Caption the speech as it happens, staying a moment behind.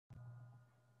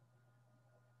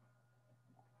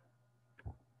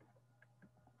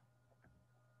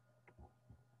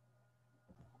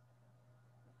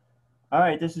All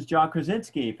right, this is John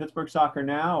Krasinski, Pittsburgh Soccer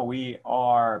Now. We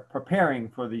are preparing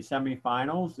for the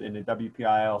semifinals in the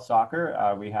WPIAL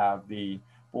soccer. We have the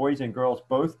boys and girls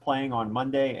both playing on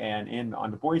Monday, and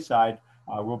on the boys' side,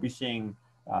 we'll be seeing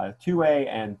 2A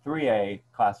and 3A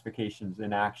classifications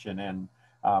in action. And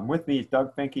with me is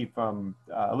Doug Finke from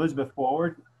Elizabeth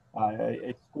Forward,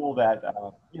 a school that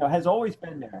has always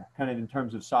been there, kind of in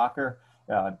terms of soccer.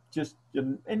 Just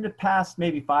in the past,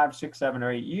 maybe 5, 6, 7,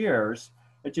 or 8 years.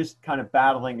 It's just kind of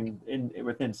battling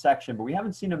within section, but we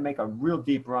haven't seen them make a real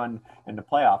deep run in the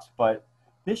playoffs. But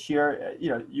this year,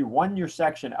 you won your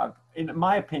section. In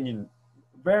my opinion,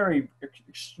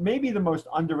 maybe the most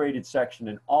underrated section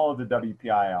in all of the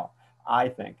WPIL. I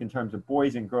think, in terms of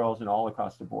boys and girls and all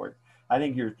across the board. I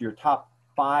think your top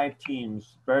 5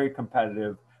 teams, very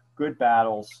competitive, good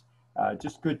battles,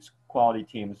 just good quality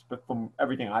teams. But from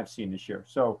everything I've seen this year,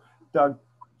 so Doug,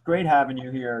 great having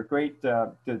you here. Great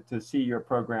to see your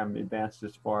program advance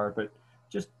this far. But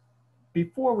just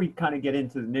before we kind of get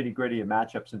into the nitty gritty of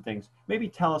matchups and things, maybe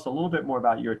tell us a little bit more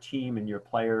about your team and your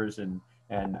players, and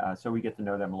so we get to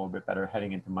know them a little bit better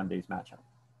heading into Monday's matchup.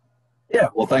 Yeah,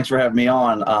 well, thanks for having me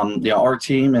on. Our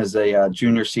team is a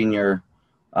junior senior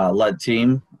led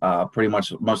team. Pretty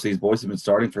much most of these boys have been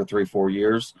starting for 3-4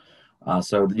 years.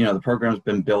 So the program's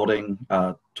been building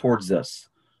towards this.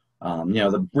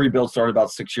 The rebuild started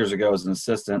about 6 years ago as an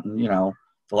assistant, and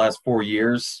the last 4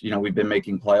 years, we've been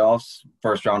making playoffs,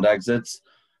 first round exits.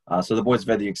 So the boys have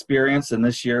had the experience, and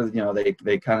this year,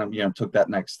 they kind of took that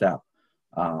next step,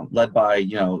 led by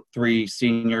 3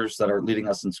 seniors that are leading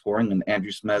us in scoring, and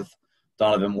Andrew Smith,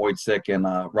 Donovan Wojcik, and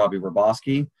Robbie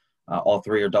Raboski. All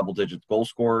 3 are double-digit goal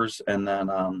scorers, and then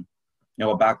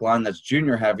a back line that's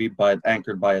junior heavy, but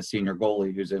anchored by a senior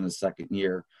goalie who's in his second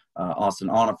year, Austin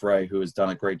Onifray, who has done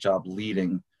a great job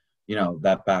leading,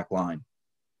 that back line.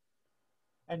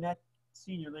 And that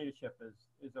senior leadership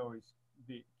is always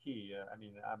the key. I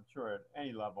mean, I'm sure at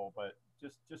any level, but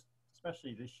just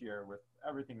especially this year with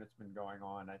everything that's been going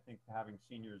on, I think having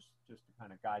seniors just to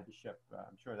kind of guide the ship,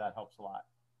 I'm sure that helps a lot.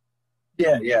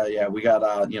 Yeah. We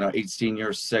got 8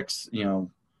 seniors, 6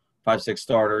 5, 6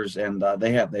 starters, and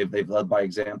they've led by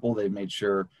example. They've made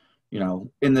sure,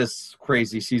 in this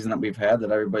crazy season that we've had,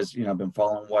 that everybody's been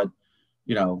following what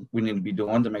we need to be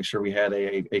doing to make sure we had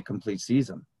a complete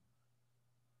season.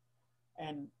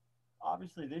 And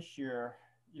obviously this year,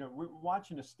 we're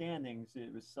watching the standings.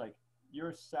 It was like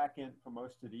you're second for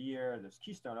most of the year. This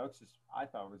Keystone Oaks I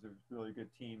thought was a really good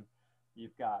team.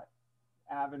 You've got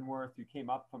Avonworth, who came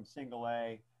up from Single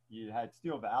A. You had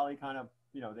Steel Valley, kind of,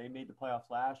 they made the playoffs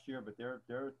last year, but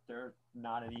they're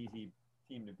not an easy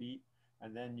team to beat.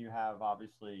 And then you have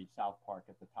obviously South Park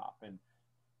at the top. And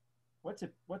what's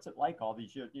it like all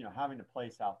these years, having to play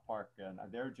South Park? And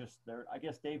I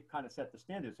guess they've kind of set the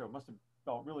standard, so it must have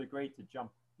felt really great to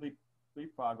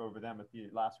leapfrog over them at the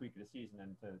last week of the season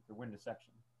and to win the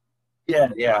section.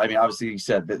 Yeah. I mean, obviously you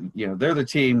said that, they're the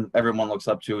team everyone looks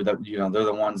up to, that, they're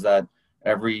the ones that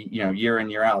every, year in,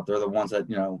 year out, they're the ones that,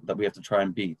 that we have to try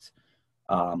and beat.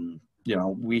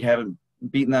 We haven't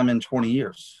beaten them in 20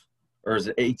 years, or is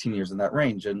it 18 years, in that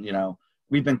range. And,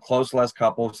 we've been close the last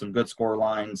couple, some good score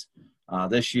lines.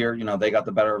 This year, they got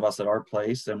the better of us at our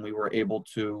place, and we were able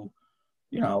to,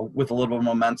 with a little bit of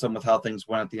momentum with how things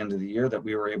went at the end of the year, that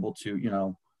we were able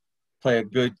to, play a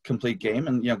good, complete game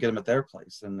and, get them at their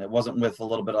place. And it wasn't with a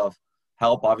little bit of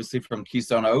help, obviously, from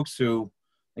Keystone Oaks, who,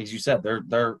 as you said,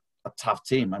 they're a tough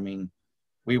team. I mean,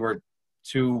 we were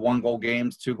 2 1-goal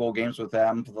games, 2-goal games with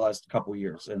them for the last couple of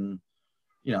years. And,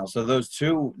 so those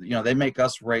 2, they make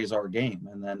us raise our game.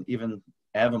 And then even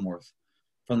Avonworth,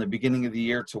 from the beginning of the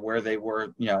year to where they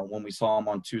were, when we saw them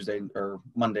on Tuesday or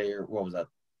Monday, or what was that?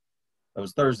 That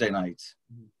was Thursday night.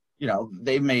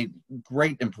 They made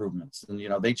great improvements, and,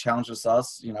 they challenged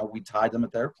us, we tied them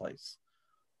at their place,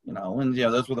 and,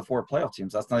 those were the 4 playoff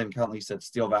teams. That's not even counting, he said,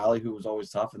 Steel Valley, who was always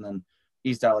tough, and then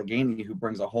East Allegheny, who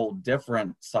brings a whole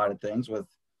different side of things with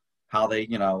how they,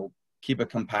 keep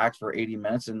it compact for 80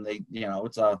 minutes. And they,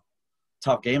 it's a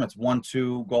tough game. It's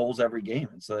 1-2 goals every game.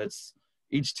 And so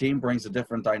each team brings a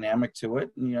different dynamic to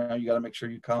it. And, you got to make sure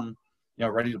you come,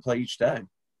 ready to play each day.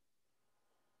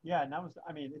 Yeah,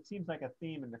 and it seems like a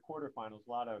theme in the quarterfinals, a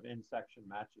lot of in-section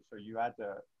matches. So you had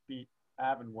to beat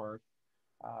Avonworth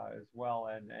as well,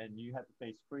 and you had to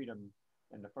face Freedom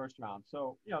in the first round.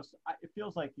 So, it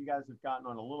feels like you guys have gotten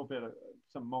on a little bit of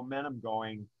some momentum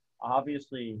going.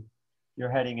 Obviously, you're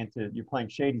playing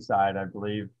Shadyside, I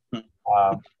believe,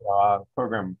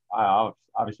 program.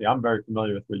 Obviously, I'm very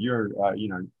familiar with what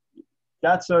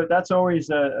that's always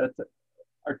a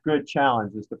good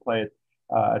challenge, is to play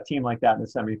a team like that in the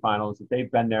semifinals. They've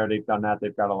been there, they've done that,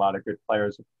 they've got a lot of good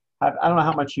players. I don't know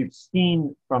how much you've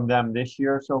seen from them this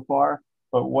year so far,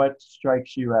 but what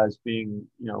strikes you as being,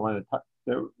 one of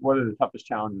what are the toughest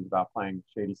challenges about playing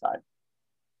Shady Side?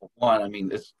 One, I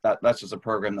mean, that's just a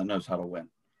program that knows how to win.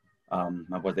 I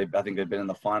think they've been in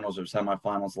the finals or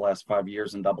semifinals the last 5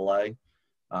 years in Double A,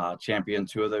 champion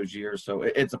 2 of those years. So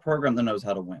it's a program that knows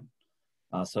how to win.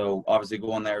 So obviously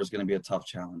going there is going to be a tough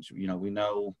challenge. We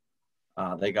know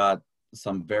they got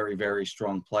some very, very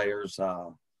strong players.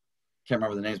 Can't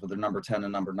remember the names, but they're number 10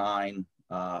 and number 9.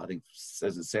 I think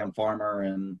is it Sam Farmer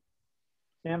and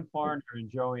Sam Farner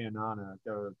and Joey Anana,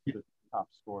 the top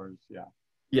scorers. Yeah.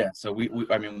 yeah. So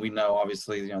I mean, we know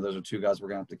obviously, those are 2 guys we're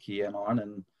gonna have to key in on,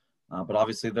 and but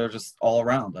obviously they're just all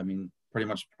around. I mean, pretty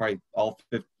much probably all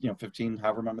 15,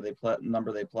 however number they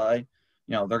play,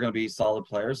 they're going to be solid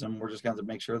players, and we're just going to have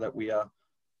to make sure that we're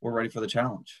ready for the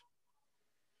challenge.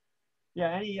 Yeah.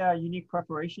 Any unique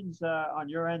preparations on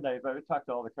your end? I've talked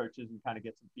to all the coaches and kind of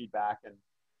get some feedback, and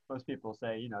most people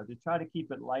say, to try to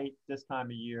keep it light this time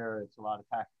of year. It's a lot of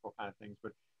tactical kind of things,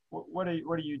 but what are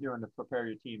you doing to prepare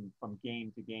your team from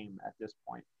game to game at this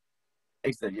point?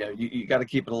 Like I said, yeah, you got to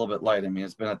keep it a little bit light. I mean,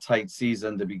 it's been a tight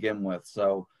season to begin with.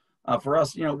 So for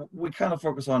us, we kind of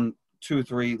focus on 2,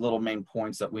 3 little main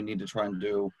points that we need to try and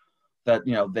do that,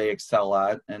 they excel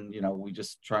at. And, we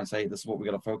just try and say, this is what we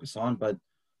got to focus on. But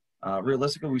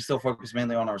realistically, we still focus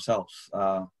mainly on ourselves.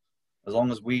 As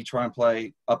long as we try and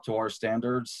play up to our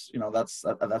standards, that's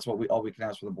all we can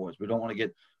ask for the boys. We don't want to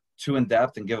get too in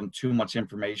depth and give them too much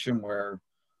information where,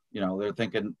 they're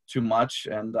thinking too much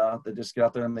and they just get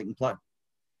out there and they can play.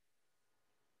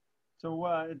 So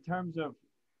in terms of,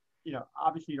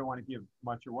 obviously you don't want to give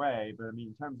much away, but I mean,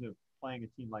 in terms of playing a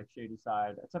team like Shady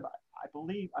Side, I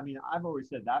believe, I mean, I've always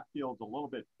said that field's a little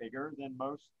bit bigger than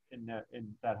most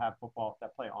that have football,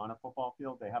 that play on a football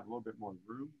field. They have a little bit more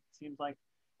room, it seems like,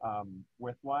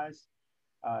 width wise.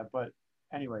 But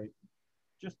anyway,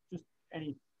 just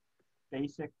any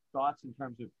basic thoughts in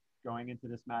terms of going into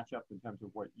this matchup, in terms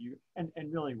of what you and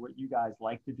really what you guys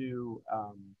like to do,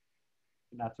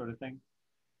 and that sort of thing.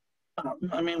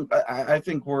 I mean, I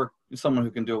think we're someone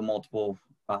who can do multiple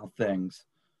things.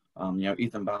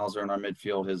 Ethan Bowser in our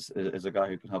midfield is a guy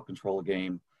who can help control a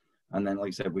game. And then, like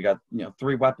I said, we got,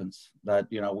 3 weapons that,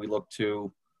 we look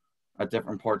to at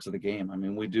different parts of the game. I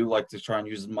mean, we do like to try and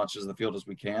use as much as the field as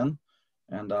we can.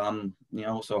 And,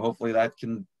 so hopefully that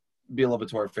can be a little bit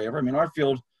to our favor. I mean, our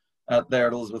field there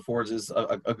at Elizabeth Forge is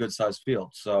a good sized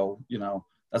field. So,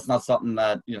 that's not something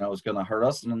that, is going to hurt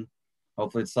us. And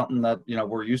hopefully it's something that,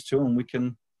 we're used to and we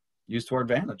can use to our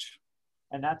advantage.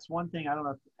 And that's one thing. I don't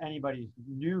know if anybody's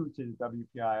new to the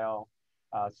WPIAL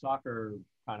soccer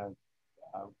kind of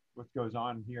what goes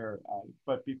on here.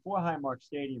 But before Highmark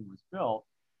Stadium was built,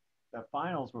 the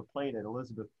finals were played at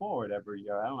Elizabeth Forward every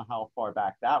year. I don't know how far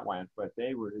back that went, but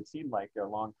it seemed like a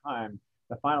long time.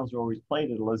 The finals were always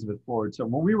played at Elizabeth Forward. So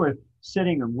when we were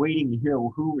sitting and waiting to hear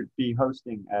who would be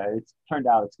hosting, it turned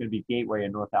out it's going to be Gateway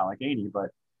in North Allegheny. But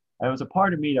there was a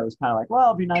part of me that was kind of like, well,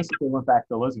 it'd be nice if they went back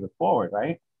to Elizabeth Forward,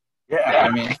 right? Yeah, I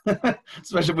mean,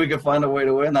 especially if we could find a way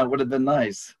to win, that would have been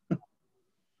nice.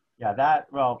 Yeah, that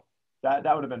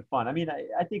would have been fun. I mean,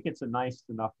 I think it's a nice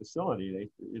enough facility. It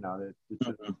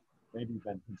should have maybe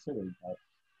been considered.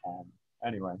 But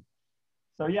anyway,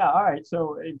 so yeah, all right.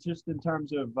 So just in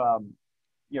terms of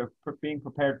being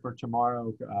prepared for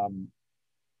tomorrow,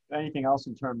 anything else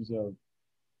in terms of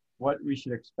what we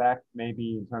should expect,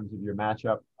 maybe in terms of your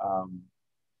matchup,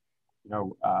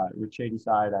 with Shady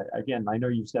Side. Again, I know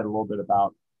you said a little bit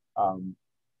about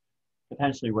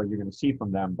potentially what you're going to see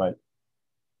from them, but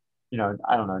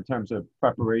I don't know, in terms of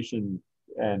preparation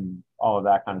and all of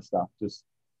that kind of stuff. Just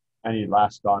any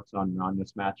last thoughts on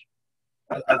this match?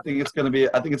 I think it's going to be.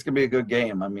 I think it's going to be a good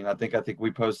game. I mean, I think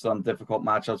we pose some difficult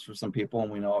matchups for some people,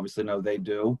 and we obviously know they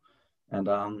do. And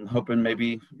I'm hoping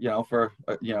maybe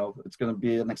it's going to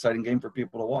be an exciting game for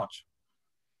people to watch.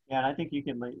 Yeah, and I think you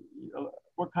can.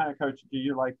 What kind of coach do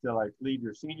you like to lead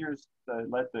your seniors to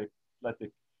let the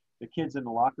kids in the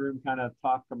locker room kind of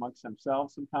talk amongst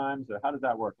themselves sometimes, or how does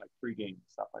that work, like pregame and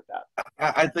stuff like that?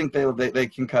 I think they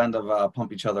can kind of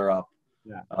pump each other up.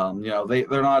 Yeah.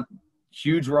 They're not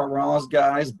huge rah-rahs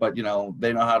guys, but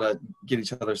they know how to get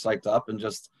each other psyched up and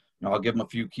just I'll give them a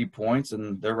few key points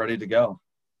and they're ready to go.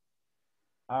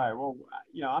 All right. Well,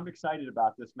 I'm excited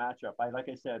about this matchup. Like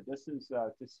I said, this is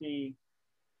to see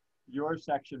your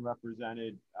section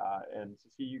represented and to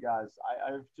see you guys.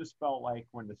 I've just felt like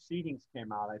when the seedings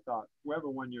came out, I thought whoever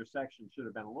won your section should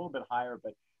have been a little bit higher,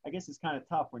 but I guess it's kind of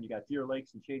tough when you got Deer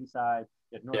Lakes and Shadyside.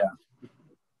 North,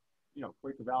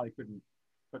 Quaker Valley couldn't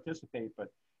participate, but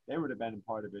they would have been a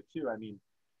part of it too. I mean,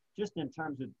 just in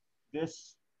terms of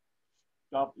this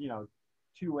you know,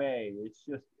 2A.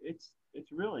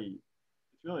 It's really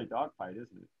a dogfight,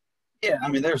 isn't it? Yeah, I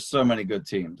mean, there's so many good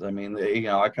teams. I mean,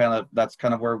 that's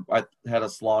kind of where I had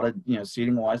us slotted,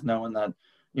 seating wise, knowing that,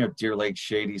 Deer Lake,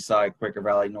 Shady Side, Quaker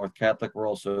Valley, North Catholic were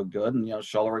also good, and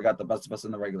Shuller got the best of us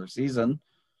in the regular season.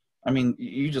 I mean,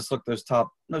 you just look those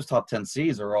top 10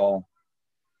 Cs are all,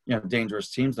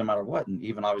 dangerous teams no matter what, and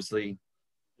even obviously,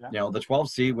 Yeah. the 12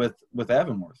 C with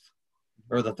Avonworth,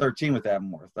 or the 13 with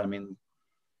Avonworth. I mean,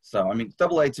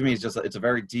 Double A to me is just it's a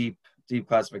very deep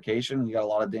classification. You got a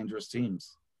lot of dangerous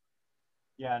teams.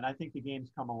 Yeah, and I think the game's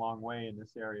come a long way in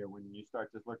this area when you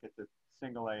start to look at the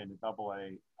single A and the double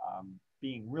A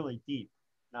being really deep,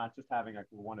 not just having like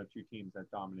one or two teams that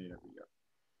dominate every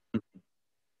year.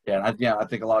 Yeah, and I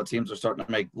think a lot of teams are starting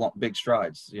to make big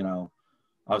strides.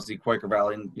 Obviously Quaker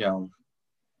Valley and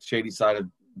Shady Side have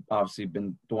obviously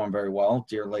been doing very well.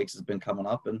 Deer Lakes has been coming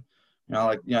up, and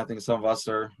I think some of us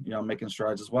are making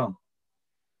strides as well.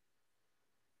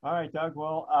 All right, Doug.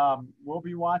 Well, we'll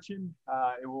be watching.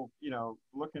 It will,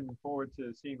 looking forward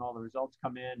to seeing all the results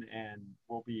come in, and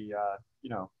we'll be,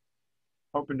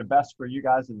 hoping the best for you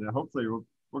guys, and hopefully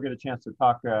we'll get a chance to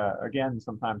talk again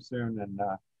sometime soon. And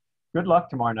good luck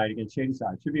tomorrow night against Shady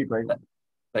Side. Should be a great one.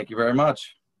 Thank you very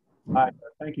much. All right.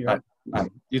 Thank you. All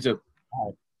right. You too. All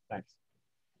right. Thanks.